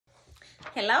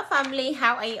Hello family,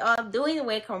 how are you all doing?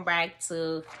 Welcome back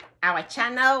to our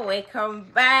channel. Welcome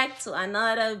back to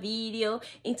another video.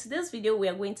 In today's video, we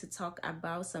are going to talk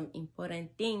about some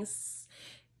important things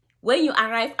when you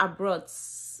arrive abroad.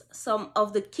 Some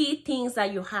of the key things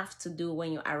that you have to do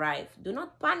when you arrive. Do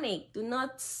not panic. Do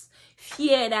not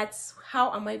fear that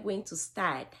how am I going to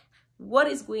start? What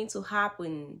is going to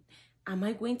happen? Am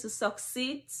I going to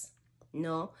succeed?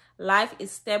 No, life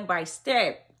is step by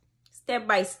step. Step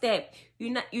by step.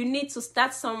 You need to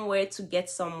start somewhere to get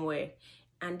somewhere.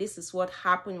 And this is what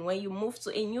happened when you move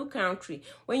to a new country.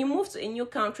 When you move to a new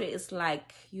country, it's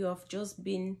like you have just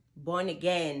been born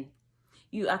again.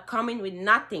 You are coming with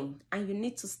nothing and you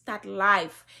need to start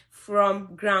life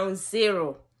from ground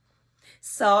zero.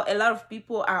 So a lot of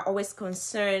people are always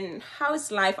concerned, how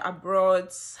is life abroad?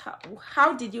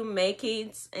 How did you make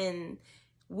it? And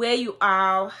where you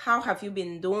are, how have you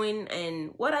been doing,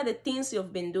 and what are the things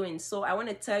you've been doing? So I want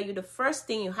to tell you the first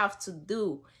thing you have to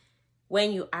do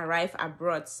when you arrive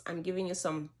abroad. I'm giving you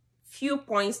some few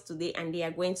points today and they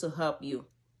are going to help you.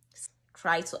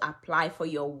 Try to apply for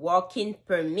your working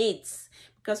permits,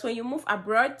 because when you move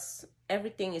abroad,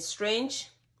 everything is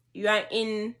strange. You are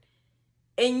in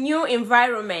a new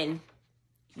environment.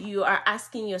 You are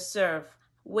asking yourself,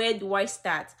 where do I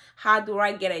start? How do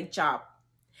I get a job?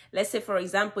 Let's say, for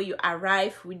example, you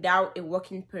arrive without a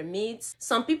working permit.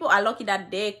 Some people are lucky that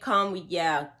they come with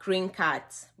their green card.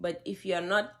 But if you're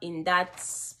not in that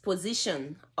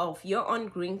position of your own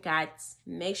green card,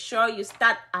 make sure you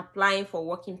start applying for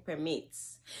working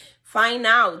permits. Find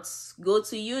out. Go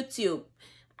to YouTube.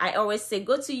 I always say,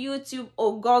 go to YouTube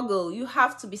or Google. You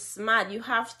have to be smart. You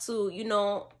have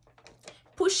to,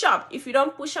 push up. If you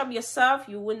don't push up yourself,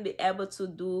 you wouldn't be able to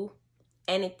do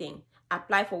anything.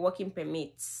 Apply for working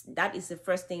permits. That is the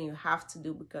first thing you have to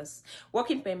do, because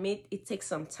working permit, it takes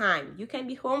some time. You can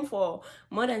be home for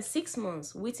more than 6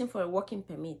 months waiting for a working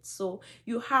permit. So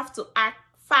you have to act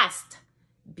fast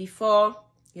before,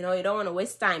 you don't want to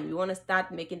waste time. You want to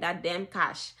start making that damn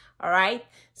cash. All right.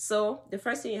 So the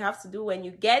first thing you have to do when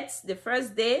you get the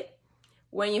first day,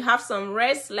 when you have some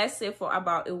rest, let's say for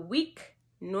about a week,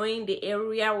 knowing the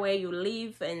area where you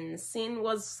live and seeing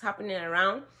what's happening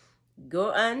around,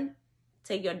 go on.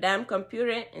 Take your damn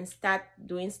computer and start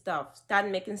doing stuff. Start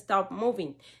making stuff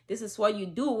moving. This is what you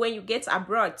do when you get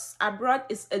abroad. Abroad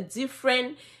is a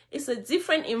different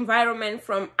environment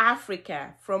from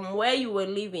Africa, from where you were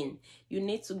living. You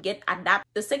need to get adapted.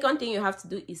 The second thing you have to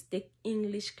do is take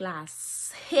English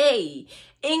class. Hey,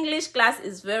 English class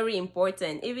is very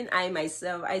important. Even I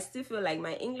myself, I still feel like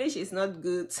my English is not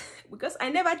good because I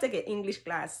never take an English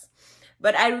class.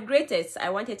 But I regret it.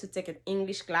 I wanted to take an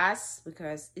English class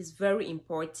because it's very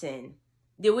important.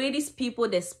 The way these people,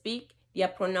 they speak, their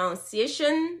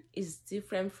pronunciation is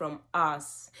different from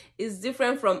us. It's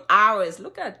different from ours.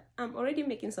 Look at, I'm already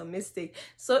making some mistake.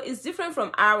 So it's different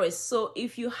from ours. So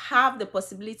if you have the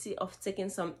possibility of taking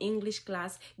some English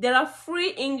class, there are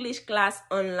free English class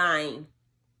online.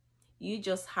 You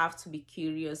just have to be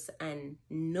curious and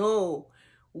know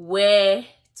where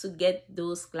to get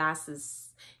those classes.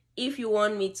 If you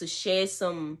want me to share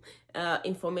some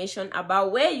information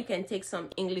about where you can take some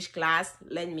English class,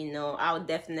 let me know. I'll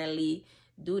definitely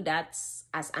do that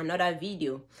as another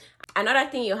video. Another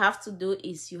thing you have to do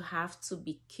is you have to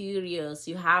be curious.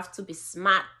 You have to be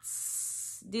smart.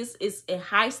 This is a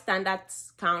high standard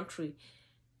country,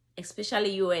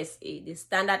 especially USA. The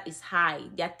standard is high.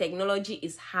 Their technology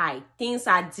is high. Things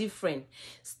are different.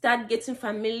 Start getting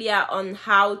familiar on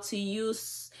how to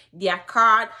use their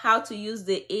card, how to use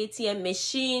the ATM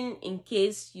machine in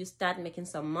case you start making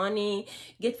some money.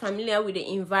 Get familiar with the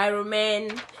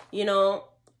environment,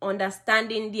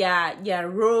 understanding their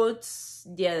roads,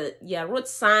 their road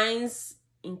signs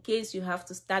in case you have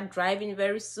to start driving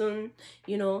very soon.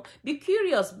 Be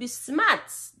curious, be smart.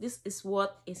 This is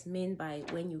what is meant by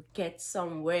when you get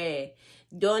somewhere.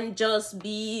 Don't just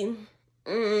be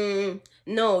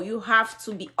no, you have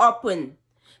to be open.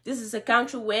 This is a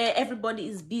country where everybody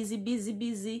is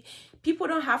busy. People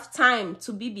don't have time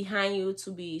to be behind you, to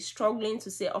be struggling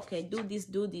to say, okay, do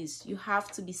this. You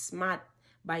have to be smart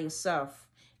by yourself.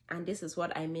 And this is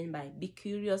what I mean by be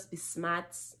curious, be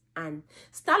smart, and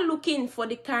start looking for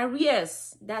the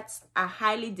careers that are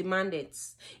highly demanded.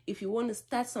 If you want to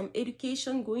start some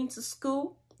education, going to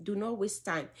school, do not waste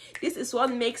time. This is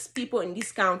what makes people in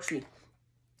this country.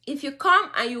 If you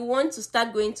come and you want to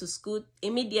start going to school,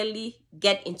 immediately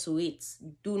get into it.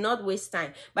 Do not waste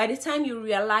time. By the time you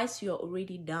realize you're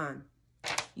already done,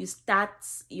 you start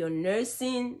your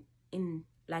nursing in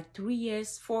like 3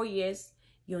 years, 4 years,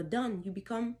 you're done. You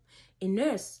become a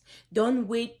nurse. Don't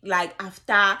wait like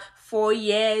after 4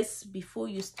 years before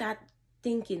you start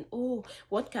thinking, oh,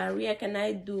 what career can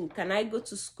I do? Can I go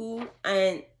to school?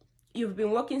 And you've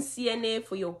been working CNA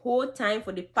for your whole time,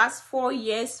 for the past 4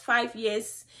 years, 5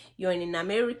 years, you're in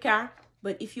America.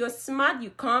 But if you're smart,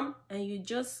 you come and you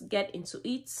just get into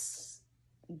it,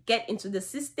 get into the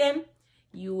system,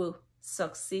 you will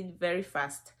succeed very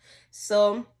fast.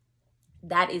 So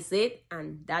that is it,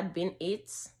 and that being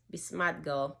it. Be smart,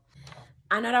 girl.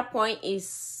 Another point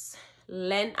is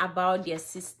learn about their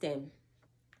system,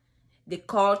 the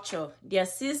culture, their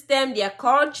system, their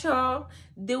culture,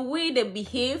 the way they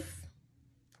behave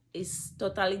is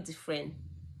totally different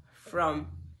from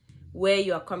where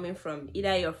you are coming from.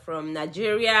 Either you're from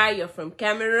Nigeria, you're from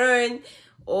Cameroon,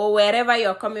 or wherever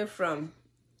you're coming from.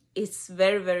 It's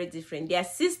very, very different. Their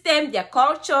system, their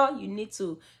culture, you need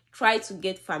to try to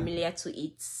get familiar to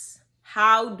it.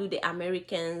 How do the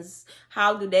Americans,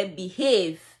 how do they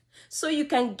behave? So you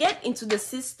can get into the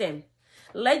system.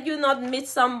 Let you not meet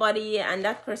somebody and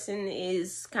that person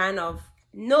is kind of,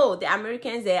 no, the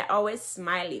Americans, they're always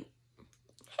smiling.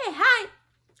 Hey, hi,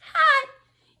 hi.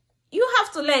 You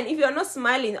have to learn. If you're not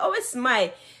smiling, always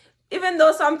smile. Even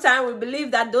though sometimes we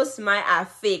believe that those smiles are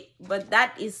fake, but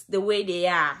that is the way they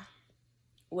are.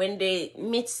 When they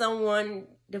meet someone,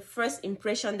 the first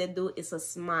impression they do is a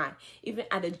smile, even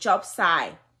at the job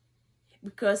site,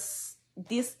 because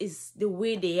this is the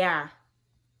way they are.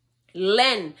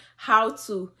 Learn how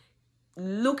to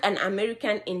look an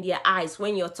American in their eyes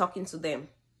when you're talking to them.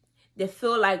 They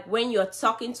feel like when you're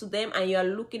talking to them and you're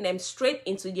looking them straight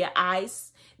into their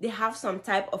eyes, they have some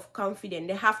type of confidence.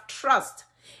 They have trust,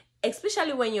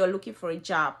 especially when you're looking for a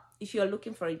job. If you're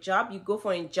looking for a job, you go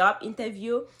for a job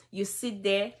interview, you sit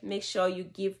there, make sure you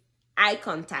give eye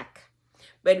contact.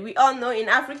 But we all know in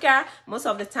Africa, most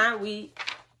of the time we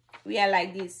are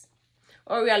like this,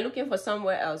 or we are looking for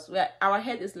somewhere else where our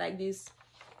head is like this.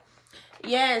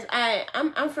 Yes,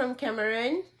 I'm from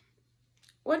Cameroon.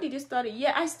 What did you study?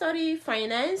 Yeah, I study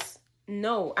finance.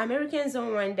 No, Americans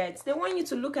don't want that. They want you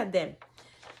to look at them.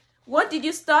 What did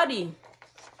you study?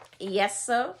 Yes,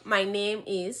 sir. My name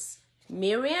is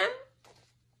Miriam.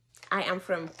 I am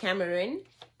from Cameroon.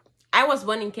 I was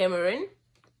born in Cameroon.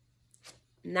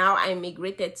 Now I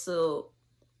migrated to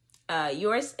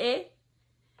USA.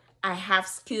 I have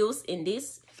skills in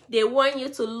this. They want you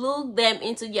to look them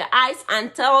into your eyes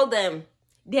and tell them.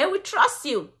 They will trust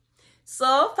you.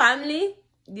 So family,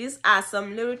 these are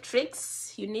some little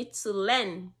tricks you need to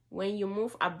learn when you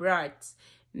move abroad.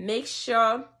 Make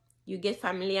sure you get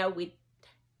familiar with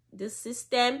the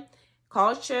system,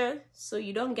 culture, so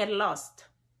you don't get lost,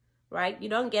 right? You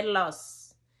don't get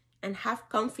lost, and have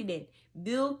confidence.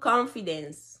 Build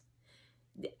confidence.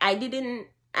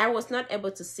 I was not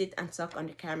able to sit and talk on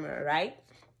the camera, right?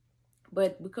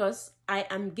 But because I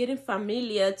am getting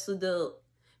familiar to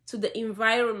the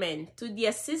environment, to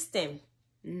their system,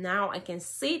 now I can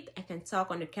sit, I can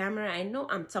talk on the camera. I know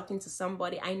I'm talking to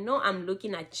somebody. I know I'm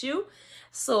looking at you.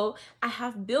 So I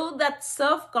have built that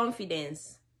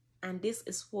self-confidence. And this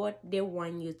is what they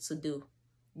want you to do.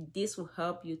 This will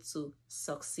help you to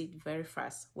succeed very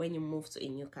fast when you move to a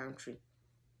new country.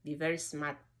 Be very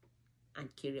smart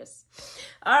and curious.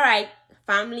 All right,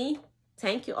 family.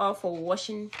 Thank you all for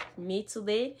watching me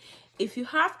today. If you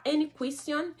have any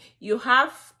question, you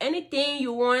have anything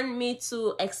you want me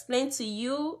to explain to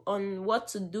you on what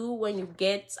to do when you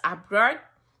get abroad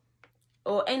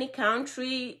or any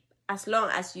country, as long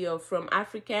as you're from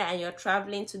Africa and you're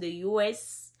traveling to the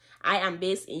US, I am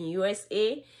based in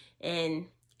USA, and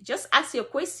just ask your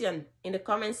question in the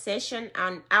comment section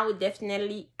and I will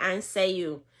definitely answer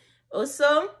you.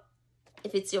 Also,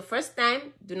 if it's your first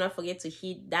time, do not forget to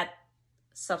hit that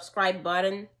subscribe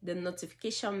button, the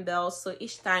notification bell, so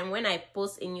each time when I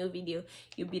post a new video,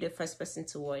 you'll be the first person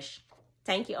to watch.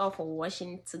 Thank you all for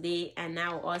watching today, and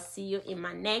I will see you in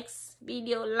my next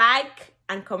video. Like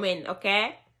and comment,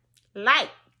 okay? Like,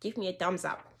 give me a thumbs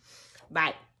up.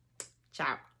 Bye.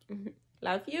 Ciao.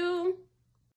 Love you.